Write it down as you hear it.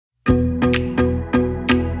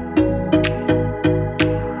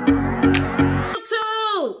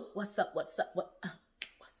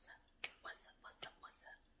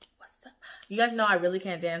You guys know I really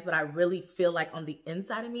can't dance, but I really feel like on the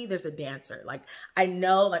inside of me, there's a dancer. Like, I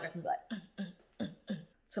know, like, I can be like,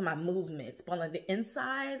 to my movements, but on the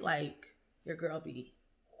inside, like, your girl be.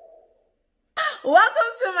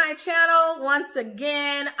 Welcome to my channel once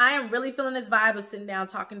again. I am really feeling this vibe of sitting down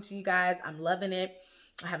talking to you guys. I'm loving it.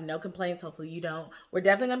 I have no complaints. Hopefully you don't. We're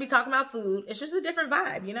definitely going to be talking about food. It's just a different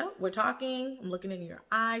vibe, you know? We're talking. I'm looking into your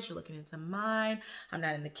eyes. You're looking into mine. I'm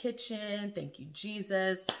not in the kitchen. Thank you,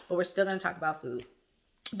 Jesus. But we're still going to talk about food.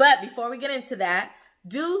 But before we get into that,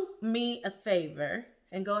 do me a favor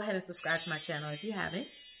and go ahead and subscribe to my channel if you haven't.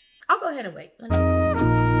 I'll go ahead and wait.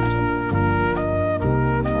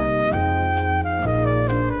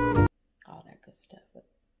 All that good stuff.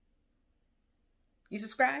 You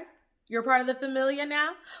subscribe? You're a part of the familia now?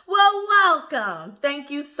 Well, welcome. Thank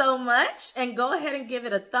you so much. And go ahead and give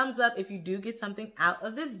it a thumbs up if you do get something out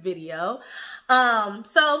of this video.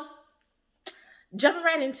 So jumping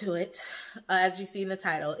right into it, as you see in the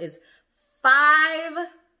title, is 5,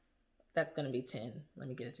 that's going to be 10. Let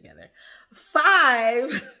me get it together.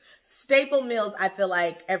 5 staple meals I feel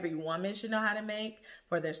like every woman should know how to make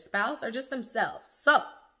for their spouse or just themselves. So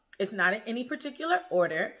it's not in any particular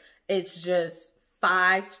order. It's just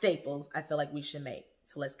 5 staples I feel like we should make.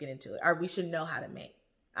 So let's get into it. Or we should know how to make.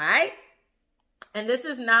 All right? And this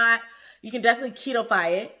is not, you can definitely keto-fy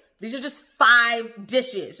it. These are just 5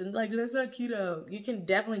 dishes. And like, that's not keto. You can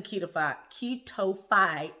definitely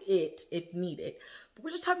keto-fy it if needed. But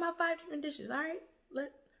we're just talking about 5 different dishes, all right?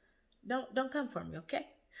 Don't come for me, okay?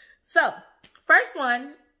 So, first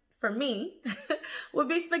one for me would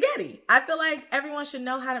be spaghetti. I feel like everyone should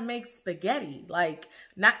know how to make spaghetti. Like,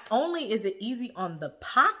 not only is it easy on the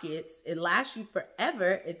pockets, it lasts you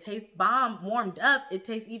forever. It tastes bomb warmed up. It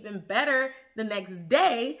tastes even better the next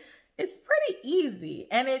day. It's pretty easy.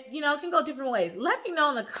 And it, you know, can go different ways. Let me know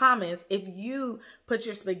in the comments if you put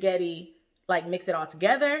your spaghetti, like mix it all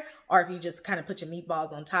together, or if you just kind of put your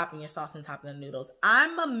meatballs on top and your sauce on top of the noodles.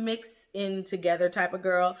 I'm a mix in together type of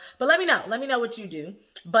girl, but let me know what you do.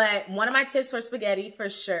 But one of my tips for spaghetti for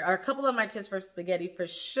sure, or a couple of my tips for spaghetti for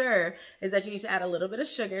sure, is that you need to add a little bit of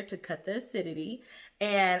sugar to cut the acidity.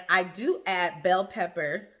 And I do add bell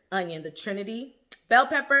pepper, onion, the Trinity, bell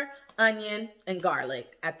pepper, onion, and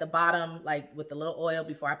garlic at the bottom, like with the little oil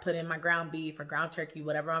before I put in my ground beef or ground turkey,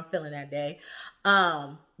 whatever I'm feeling that day.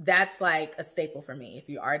 That's like a staple for me if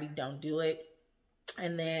you already don't do it.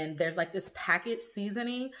 And then there's like this packaged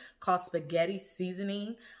seasoning called spaghetti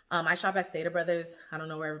seasoning. I shop at Stater Brothers. I don't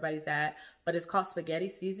know where everybody's at, but it's called spaghetti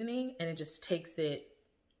seasoning, and it just takes it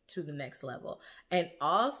to the next level. And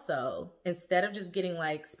also, instead of just getting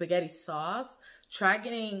like spaghetti sauce, try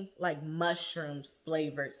getting like mushroom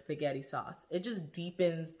flavored spaghetti sauce. It just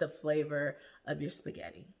deepens the flavor of your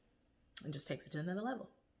spaghetti and just takes it to another level.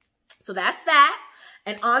 So that's that.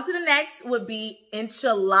 And on to the next would be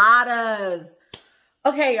enchiladas.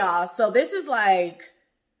 Okay, y'all. So this is like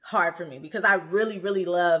hard for me because I really, really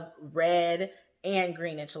love red and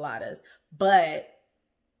green enchiladas. But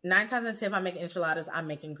 9 times out of 10, if I make enchiladas, I'm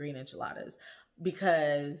making green enchiladas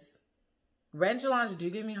because red enchiladas do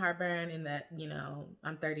give me heartburn in that, you know,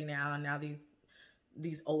 I'm 30 now and now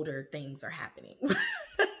these older things are happening.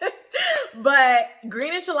 But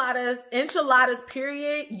green enchiladas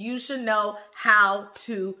period, you should know how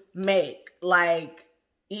to make, like,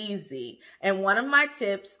 easy. And one of my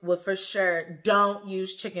tips would for sure, don't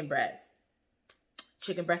use chicken breast.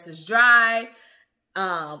 Chicken breast is dry.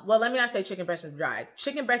 Well, let me not say chicken breast is dry.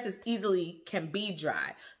 Chicken breast can be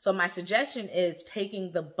dry. So my suggestion is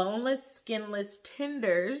taking the boneless, skinless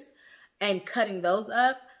tenders and cutting those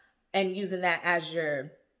up and using that as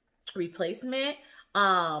your replacement.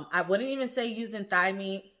 I wouldn't even say using thigh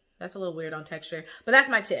meat. That's a little weird on texture, but that's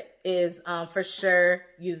my tip is, for sure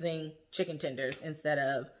using chicken tenders instead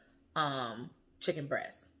of, chicken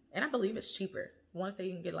breast. And I believe it's cheaper. I want to say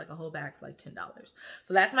you can get like a whole bag for like $10.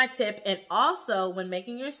 So that's my tip. And also when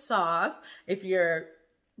making your sauce, if you're,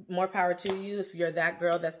 more power to you, if you're that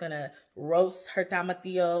girl that's going to roast her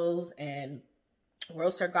tomatillos and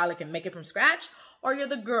roast her garlic and make it from scratch, or you're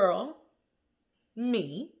the girl,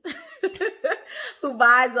 me, who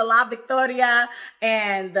buys the La Victoria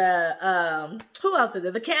and the, who else is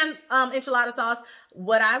it? The canned enchilada sauce.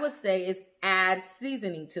 What I would say is add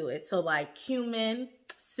seasoning to it. So like cumin,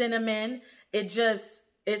 cinnamon, it's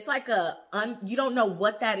like you don't know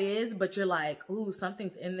what that is, but you're like, ooh,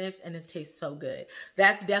 something's in this and this tastes so good.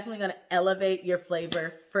 That's definitely going to elevate your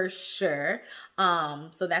flavor for sure.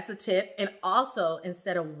 So that's a tip. And also,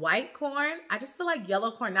 instead of white corn, I just feel like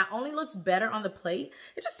yellow corn not only looks better on the plate,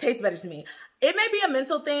 it just tastes better to me. It may be a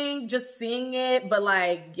mental thing, just seeing it, but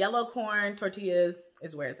like yellow corn tortillas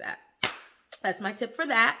is where it's at. That's my tip for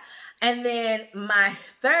that. And then my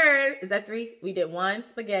third, is that 3? We did 1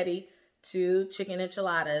 spaghetti, 2 chicken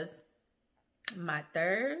enchiladas. My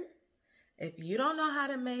third, if you don't know how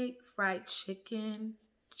to make fried chicken,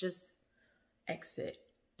 just exit.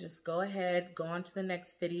 Just go ahead, go on to the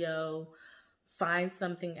next video, find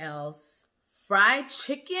something else. Fried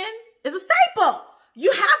chicken is a staple.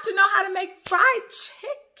 You have to know how to make fried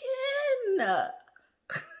chicken.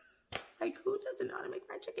 Like, who doesn't know how to make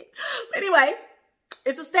fried chicken? Anyway,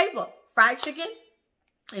 it's a staple. Fried chicken.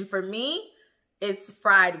 And for me, it's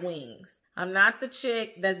fried wings. I'm not the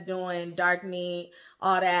chick that's doing dark meat,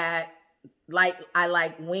 all that. Like, I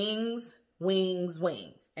like wings, wings,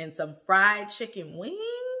 wings. And some fried chicken wings,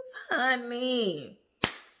 honey.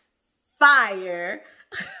 Fire.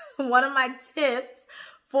 One of my tips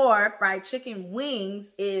for fried chicken wings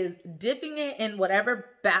is dipping it in whatever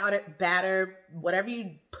batter, whatever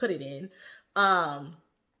you put it in,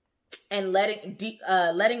 and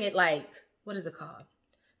letting it, like, what is it called?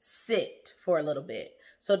 Sit for a little bit.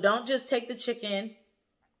 So don't just take the chicken.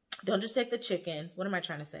 Don't just take the chicken. What am I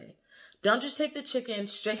trying to say? Don't just take the chicken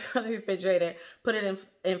straight from the refrigerator, put it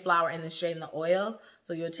in flour, and then straight in the oil.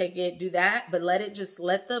 So you'll take it, do that, but let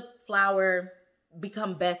the flour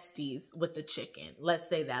become besties with the chicken. Let's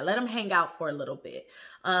say that. Let them hang out for a little bit.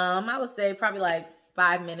 I would say probably like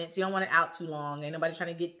 5 minutes. You don't want it out too long. Ain't nobody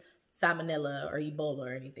trying to get salmonella or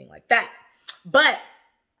Ebola or anything like that. But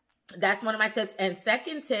that's one of my tips. And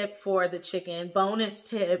second tip for the chicken, bonus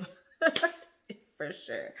tip, for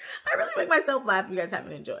sure. I really make myself laugh if you guys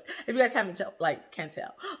haven't enjoyed. If you guys haven't can't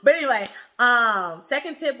tell. But anyway,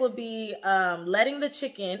 second tip would be letting the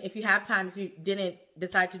chicken, if you have time, if you didn't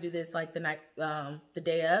decide to do this like the night, the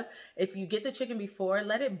day of, if you get the chicken before,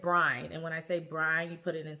 let it brine. And when I say brine, you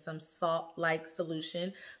put it in some salt-like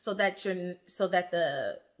solution so that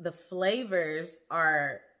the flavors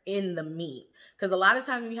are in the meat. Because a lot of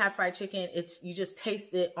times when you have fried chicken, you just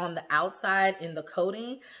taste it on the outside in the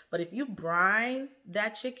coating. But if you brine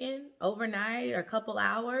that chicken overnight or a couple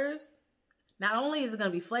hours, not only is it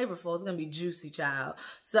going to be flavorful, it's going to be juicy, child.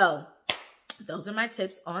 So those are my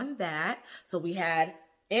tips on that. So we had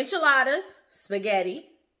enchiladas, spaghetti,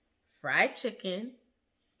 fried chicken.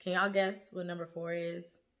 Can y'all guess what number 4 is?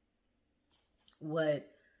 What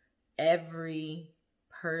every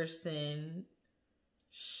person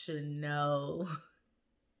should know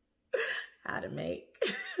how to make.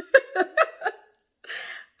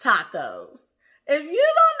 Tacos. If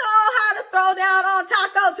you don't know how to throw down on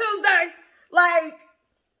Taco Tuesday, like,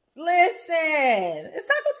 listen, it's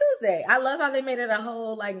Taco Tuesday. I love how they made it a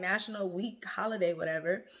whole like national week holiday,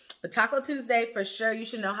 whatever. But Taco Tuesday, for sure, you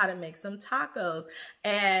should know how to make some tacos.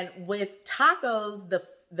 And with tacos,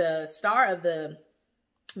 the star of the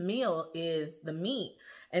meal is the meat.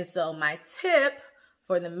 And so my tip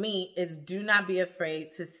for the meat is do not be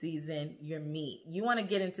afraid to season your meat. You want to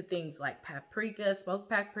get into things like paprika, smoked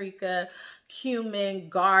paprika, cumin,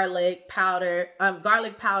 garlic powder. I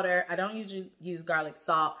don't usually use garlic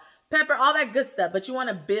salt, pepper, all that good stuff. But you want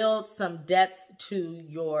to build some depth to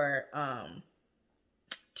your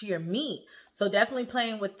meat. So definitely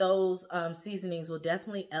playing with those seasonings will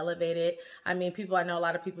definitely elevate it. I mean, I know a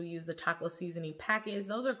lot of people use the taco seasoning packets.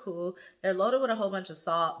 Those are cool. They're loaded with a whole bunch of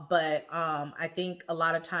salt, but I think a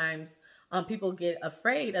lot of times people get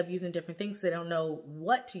afraid of using different things. They don't know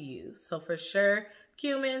what to use. So for sure,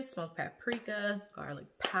 cumin, smoked paprika, garlic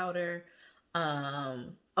powder,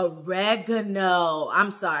 oregano.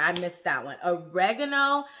 I'm sorry, I missed that one.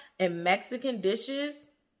 Oregano in Mexican dishes,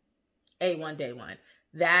 A1 day one.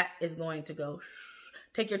 That is going to go,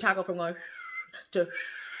 take your taco from going to,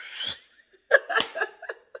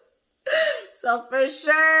 so for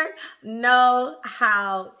sure, know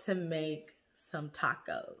how to make some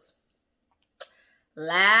tacos.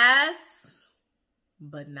 Last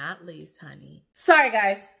but not least, honey. Sorry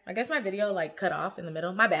guys, I guess my video like cut off in the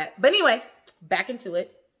middle, my bad. But anyway, back into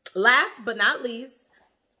it. Last but not least,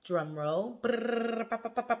 drum roll.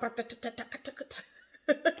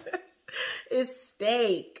 Is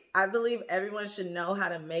steak. I believe everyone should know how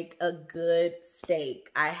to make a good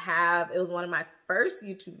steak. It was one of my first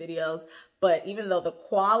YouTube videos, but even though the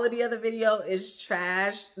quality of the video is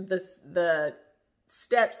trash, the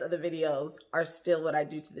steps of the videos are still what I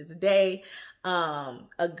do to this day.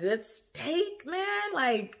 A good steak, man,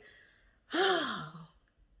 like, I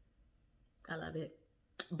love it.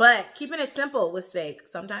 But keeping it simple with steak.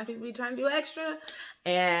 Sometimes people be trying to do extra.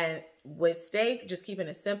 And with steak, just keeping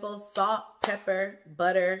it simple. Salt, pepper,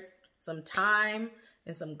 butter, some thyme,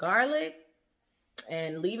 and some garlic.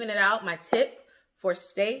 And leaving it out. My tip for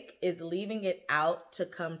steak is leaving it out to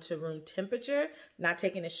come to room temperature, not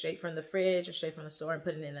taking it straight from the fridge or straight from the store and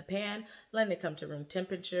putting it in the pan, letting it come to room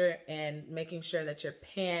temperature and making sure that your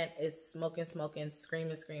pan is smoking,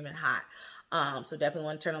 screaming hot. So definitely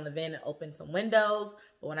want to turn on the vent and open some windows.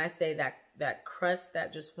 But when I say that crust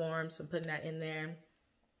that just forms from putting that in there,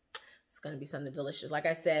 it's going to be something delicious. Like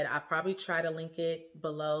I said, I'll probably try to link it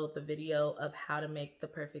below the video of how to make the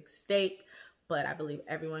perfect steak, but I believe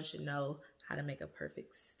everyone should know how to make a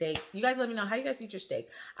perfect steak. You guys let me know how you guys eat your steak.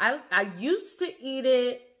 I used to eat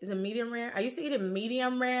it, is it medium rare? I used to eat it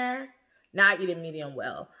medium rare. Now I eat it medium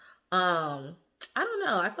well. I don't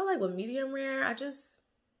know. I feel like with medium rare, I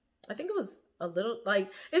think it was a little,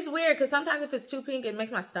 like, it's weird because sometimes if it's too pink, it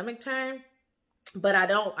makes my stomach turn, but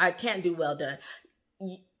I can't do well done.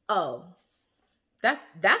 Oh, that's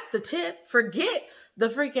the tip. Forget the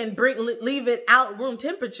freaking leave it out room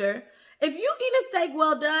temperature. If you eat a steak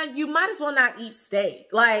well done, you might as well not eat steak.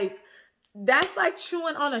 Like, that's like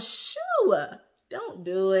chewing on a shoe. Don't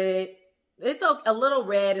do it. It's okay. A little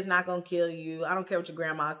red is not going to kill you. I don't care what your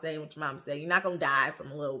grandma say, what your mom say. You're not going to die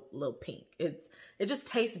from a little pink. It just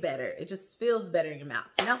tastes better. It just feels better in your mouth.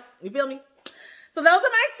 You know? You feel me? So those are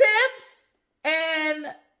my tips and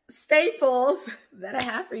staples that I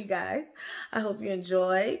have for you guys. I hope you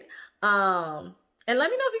enjoyed. And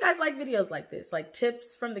let me know if you guys like videos like this, like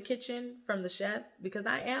tips from the kitchen, from the chef, because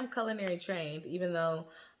I am culinary trained, even though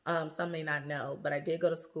some may not know, but I did go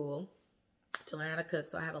to school to learn how to cook.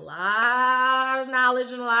 So I have a lot of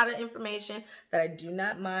knowledge and a lot of information that I do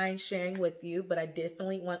not mind sharing with you, but I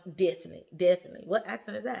definitely, what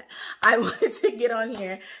accent is that? I wanted to get on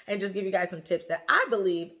here and just give you guys some tips that I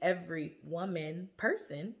believe every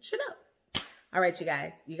person should know. All right,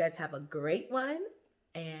 you guys have a great one,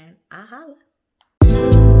 and I'll holla.